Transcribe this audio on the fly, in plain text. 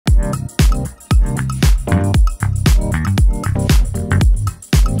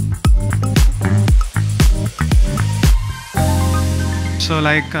So,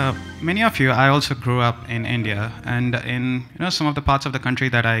 like many of you, I also grew up in India, and in some of the parts of the country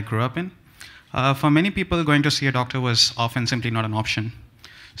that I grew up in, for many people, going to see a doctor was often simply not an option.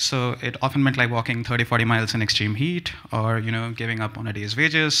 So it often meant like walking 30, 40 miles in extreme heat, or giving up on a day's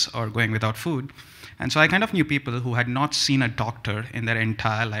wages, or going without food. And so I kind of knew people who had not seen a doctor in their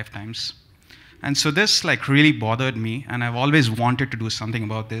entire lifetimes. And so this like really bothered me, and I've always wanted to do something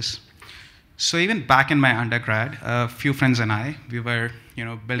about this. So even back in my undergrad, a few friends and I, we were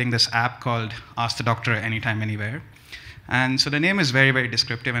building this app called Ask the Doctor Anytime, Anywhere. And so the name is very, very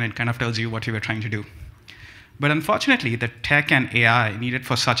descriptive, and it kind of tells you what we were trying to do. But unfortunately, the tech and AI needed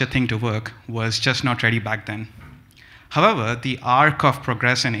for such a thing to work was just not ready back then. However, the arc of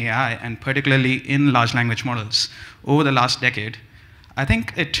progress in AI, and particularly in large language models, over the last decade, I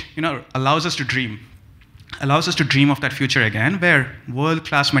think it allows us to dream. Allows us to dream of that future again, where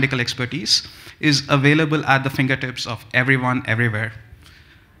world-class medical expertise is available at the fingertips of everyone, everywhere.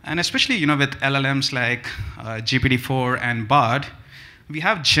 And especially with LLMs like GPT-4 and Bard, we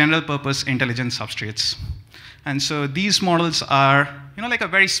have general-purpose intelligence substrates. And so these models are like a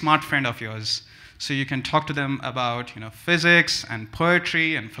very smart friend of yours. So you can talk to them about physics and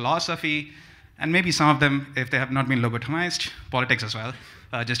poetry and philosophy, and maybe some of them, if they have not been lobotomized, politics as well.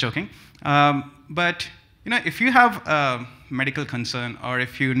 Just joking. But if you have a medical concern or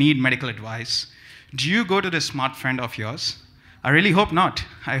if you need medical advice, do you go to this smart friend of yours? I really hope not.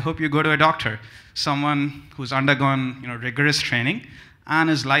 I hope you go to a doctor, someone who's undergone rigorous training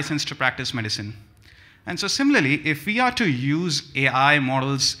and is licensed to practice medicine. And so similarly, if we are to use AI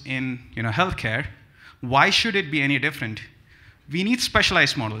models in healthcare, why should it be any different? We need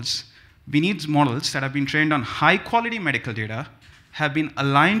specialized models. We need models that have been trained on high-quality medical data, have been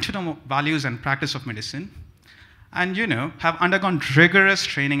aligned to the values and practice of medicine, and have undergone rigorous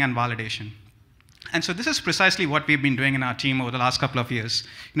training and validation. And so this is precisely what we've been doing in our team over the last couple of years,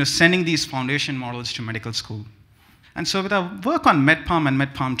 sending these foundation models to medical school. And so with our work on MedPalm and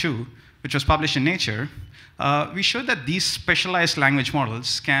MedPalm2, which was published in Nature, we showed that these specialized language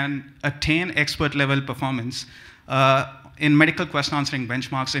models can attain expert-level performance in medical question answering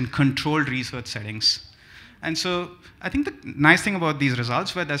benchmarks in controlled research settings. And so I think the nice thing about these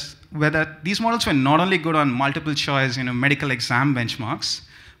results were that these models were not only good on multiple choice medical exam benchmarks,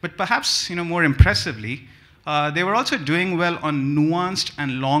 but perhaps more impressively, they were also doing well on nuanced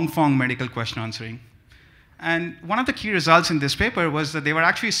and long-form medical question answering. And one of the key results in this paper was that they were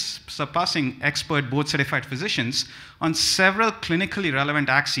actually surpassing expert board-certified physicians on several clinically relevant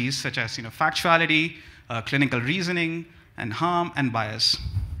axes, such as factuality, clinical reasoning, and harm and bias.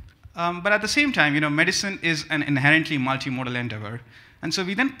 But at the same time, medicine is an inherently multimodal endeavor. And so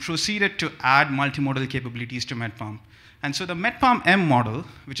we then proceeded to add multimodal capabilities to MedPalm. And so the MedPalm-M model,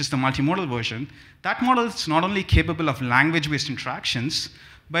 which is the multimodal version, that model is not only capable of language-based interactions,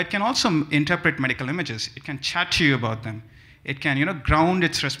 but it can also interpret medical images. It can chat to you about them. It can ground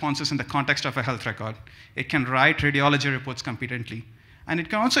its responses in the context of a health record. It can write radiology reports competently. And it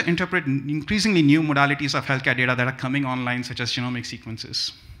can also interpret increasingly new modalities of healthcare data that are coming online, such as genomic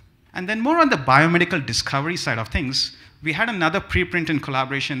sequences. And then more on the biomedical discovery side of things, we had another preprint in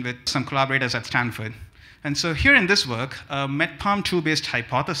collaboration with some collaborators at Stanford. And so here in this work, a MedPalm2-based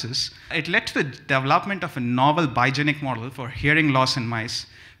hypothesis, it led to the development of a novel bigenic model for hearing loss in mice,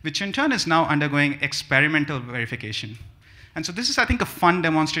 which in turn is now undergoing experimental verification. And so this is, I think, a fun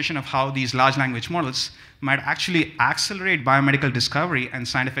demonstration of how these large language models might actually accelerate biomedical discovery and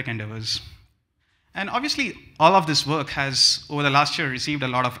scientific endeavors. And obviously, all of this work has, over the last year, received a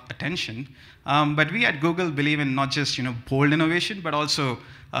lot of attention. But we at Google believe in not just bold innovation, but also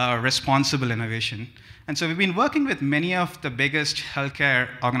responsible innovation. And so we've been working with many of the biggest healthcare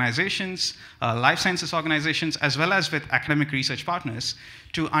organizations, life sciences organizations, as well as with academic research partners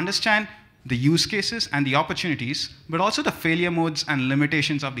to understand the use cases and the opportunities, but also the failure modes and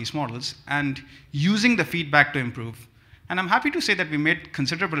limitations of these models, and using the feedback to improve. And I'm happy to say that we made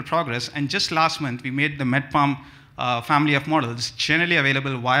considerable progress, and just last month, we made the MedPalm family of models generally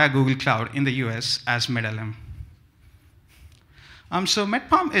available via Google Cloud in the US as MedLM. So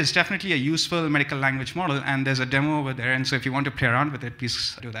MedPalm is definitely a useful medical language model, and there's a demo over there, and so if you want to play around with it,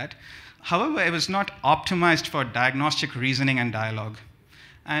 please do that. However, it was not optimized for diagnostic reasoning and dialogue.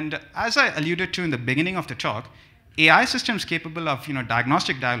 And as I alluded to in the beginning of the talk, AI systems capable of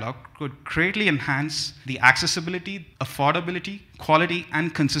diagnostic dialogue could greatly enhance the accessibility, affordability, quality,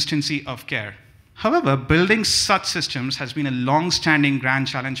 and consistency of care. However, building such systems has been a long-standing grand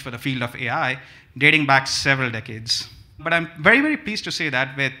challenge for the field of AI, dating back several decades. But I'm very, very pleased to say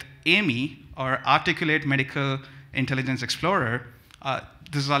that with AMIE, or Articulate Medical Intelligence Explorer,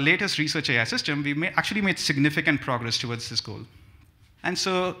 this is our latest research AI system, we actually made significant progress towards this goal. And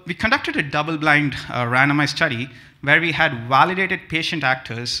so we conducted a double-blind randomized study where we had validated patient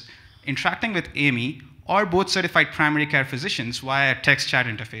actors interacting with AMIE or both certified primary care physicians via a text chat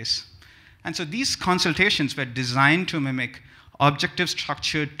interface. And so these consultations were designed to mimic objective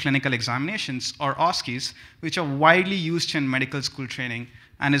structured clinical examinations, or OSCEs, which are widely used in medical school training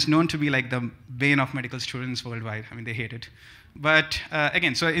and is known to be like the bane of medical students worldwide. I mean, they hate it. But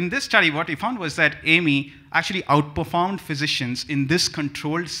again, so in this study, what we found was that AMIE actually outperformed physicians in this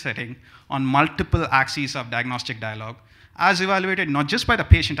controlled setting on multiple axes of diagnostic dialogue, as evaluated not just by the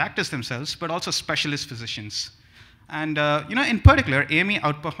patient actors themselves, but also specialist physicians. And in particular, AMIE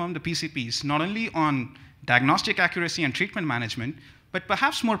outperformed the PCPs not only on diagnostic accuracy and treatment management, but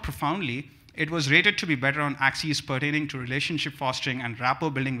perhaps more profoundly, it was rated to be better on axes pertaining to relationship fostering and rapport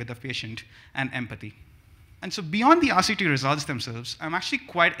building with the patient and empathy. And so beyond the RCT results themselves, I'm actually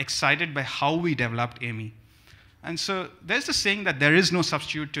quite excited by how we developed AMIE. And so there's the saying that there is no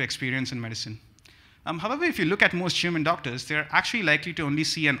substitute to experience in medicine. However, if you look at most human doctors, they're actually likely to only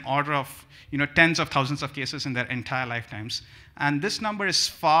see an order of tens of thousands of cases in their entire lifetimes. And this number is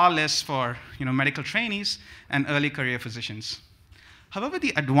far less for medical trainees and early career physicians. However,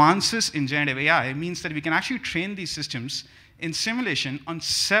 the advances in generative AI means that we can actually train these systems in simulation on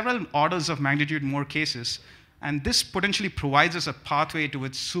several orders of magnitude more cases, and this potentially provides us a pathway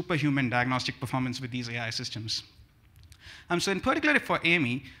towards superhuman diagnostic performance with these AI systems. So in particular for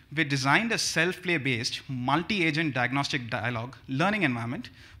AMIE, we designed a self-play-based, multi-agent diagnostic dialogue learning environment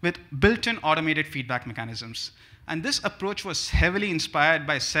with built-in automated feedback mechanisms. And this approach was heavily inspired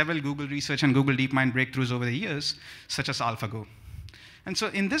by several Google Research and Google DeepMind breakthroughs over the years, such as AlphaGo. And so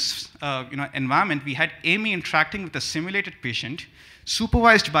in this environment, we had AMIE interacting with a simulated patient,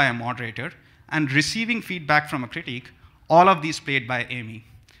 supervised by a moderator, and receiving feedback from a critique, all of these played by AMIE.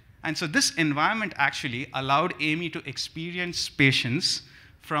 And so this environment actually allowed AMIE to experience patients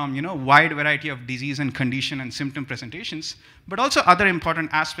from wide variety of disease and condition and symptom presentations, but also other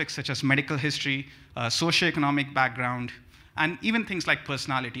important aspects such as medical history, socioeconomic background, and even things like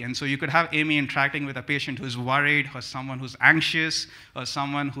personality. And so you could have AMIE interacting with a patient who's worried, or someone who's anxious, or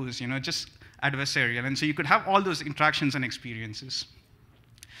someone who's just adversarial. And so you could have all those interactions and experiences.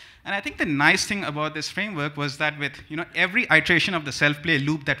 And I think the nice thing about this framework was that with every iteration of the self-play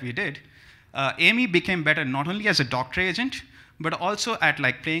loop that we did, AMIE became better not only as a doctor agent, but also at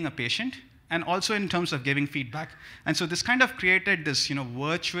playing a patient, and also in terms of giving feedback. And so this kind of created this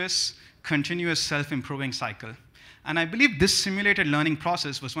virtuous, continuous self-improving cycle. And I believe this simulated learning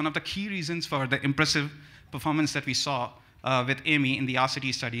process was one of the key reasons for the impressive performance that we saw with AMIE in the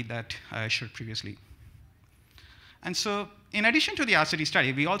RCT study that I showed previously. And so in addition to the RCT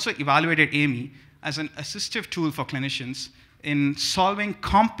study, we also evaluated AMIE as an assistive tool for clinicians in solving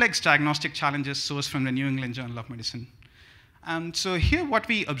complex diagnostic challenges sourced from the New England Journal of Medicine. And so here what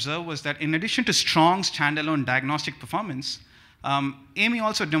we observed was that in addition to strong standalone diagnostic performance, AMIE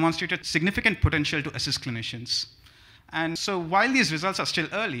also demonstrated significant potential to assist clinicians. And so while these results are still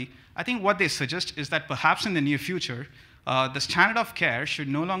early, I think what they suggest is that perhaps in the near future, the standard of care should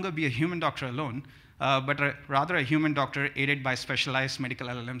no longer be a human doctor alone, but rather a human doctor aided by specialized medical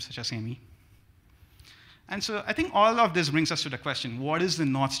LLMs such as AMIE. And so I think all of this brings us to the question, what is the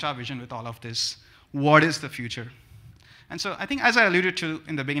North Star vision with all of this? What is the future? And so I think as I alluded to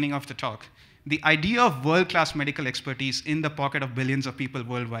in the beginning of the talk, the idea of world-class medical expertise in the pocket of billions of people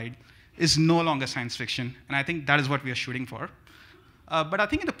worldwide is no longer science fiction, and I think that is what we are shooting for. But I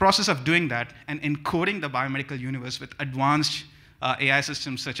think in the process of doing that and encoding the biomedical universe with advanced AI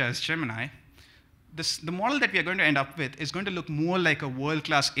systems such as Gemini, the model that we are going to end up with is going to look more like a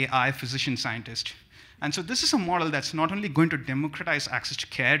world-class AI physician scientist. And so this is a model that's not only going to democratize access to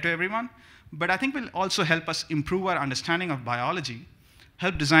care to everyone, but I think will also help us improve our understanding of biology,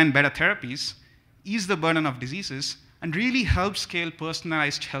 help design better therapies, ease the burden of diseases, and really help scale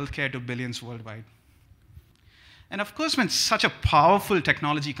personalized healthcare to billions worldwide. And of course, when such a powerful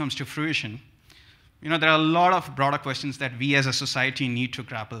technology comes to fruition, there are a lot of broader questions that we as a society need to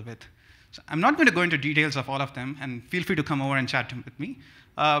grapple with. So I'm not going to go into details of all of them, and feel free to come over and chat with me.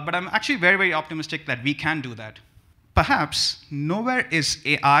 But I'm actually very, very optimistic that we can do that. Perhaps nowhere is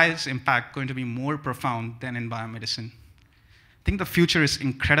AI's impact going to be more profound than in biomedicine. I think the future is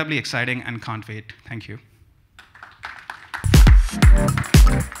incredibly exciting and can't wait. Thank you.